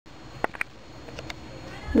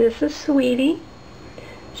This is Sweetie.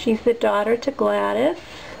 She's the daughter to Gladys.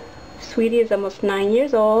 Sweetie is almost 9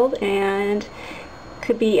 years old and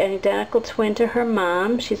could be an identical twin to her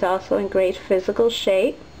mom. She's also in great physical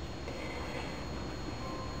shape.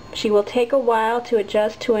 She will take a while to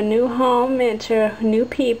adjust to a new home and to new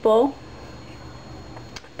people,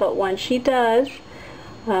 but once she does,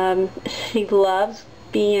 she loves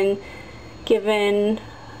being given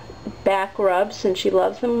back rubs, and she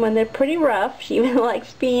loves them when they're pretty rough. She even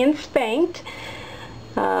likes being spanked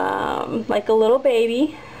like a little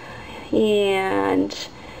baby. And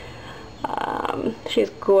she has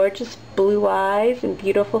gorgeous blue eyes and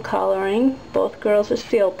beautiful coloring. Both girls are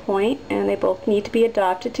Seal Point, and they both need to be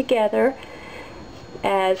adopted together,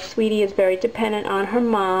 as Sweetie is very dependent on her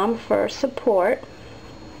mom for support.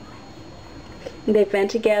 They've been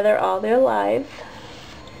together all their lives,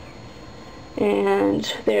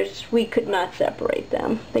 and we could not separate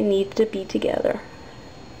them. They need to be together.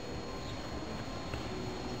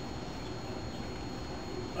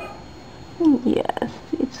 Yes,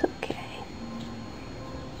 it's okay.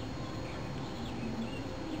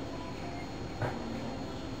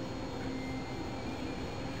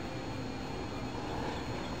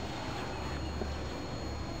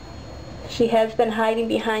 She has been hiding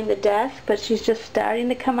behind the desk, but she's just starting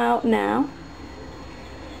to come out now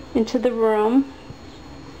into the room.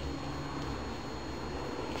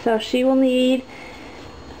 So she will need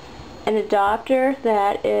an adopter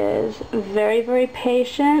that is very, very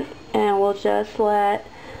patient and will just let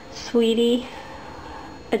Sweetie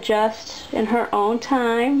adjust in her own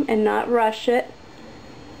time and not rush it.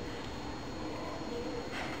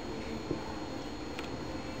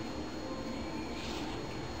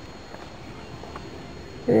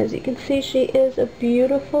 And as you can see, she is a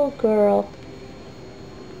beautiful girl.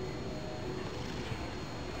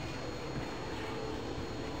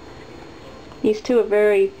 These two are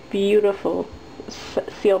very beautiful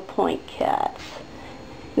Seal Point cats,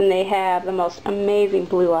 and they have the most amazing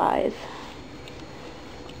blue eyes.